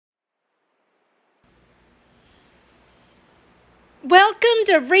Welcome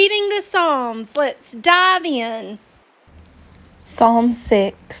to Reading the Psalms. Let's dive in. Psalm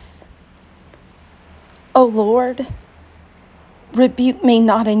 6. O Lord, rebuke me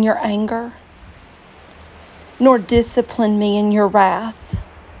not in your anger, nor discipline me in your wrath.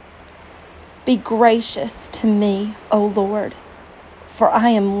 Be gracious to me, O Lord, for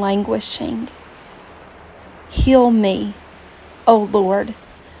I am languishing. Heal me, O Lord,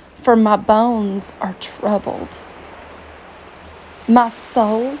 for my bones are troubled. My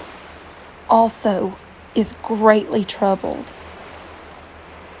soul also is greatly troubled.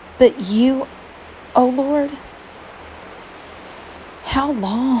 But you, O Lord, how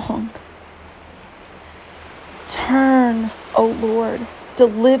long? Turn, O Lord,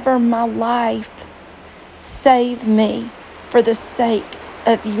 deliver my life. Save me for the sake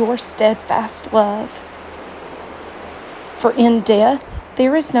of your steadfast love. For in death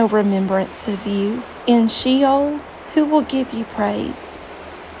there is no remembrance of you. In Sheol, who will give you praise?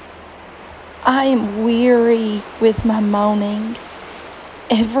 I am weary with my moaning.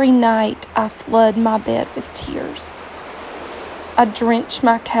 Every night I flood my bed with tears. I drench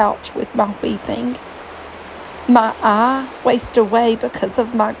my couch with my weeping. My eye wastes away because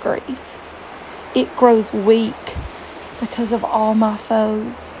of my grief. It grows weak because of all my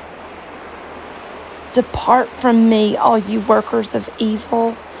foes. Depart from me, all you workers of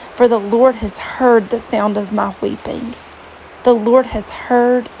evil, for the Lord has heard the sound of my weeping. The Lord has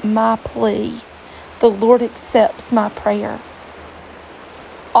heard my plea. The Lord accepts my prayer.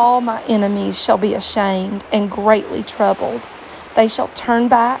 All my enemies shall be ashamed and greatly troubled. They shall turn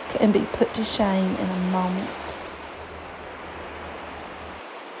back and be put to shame in a moment.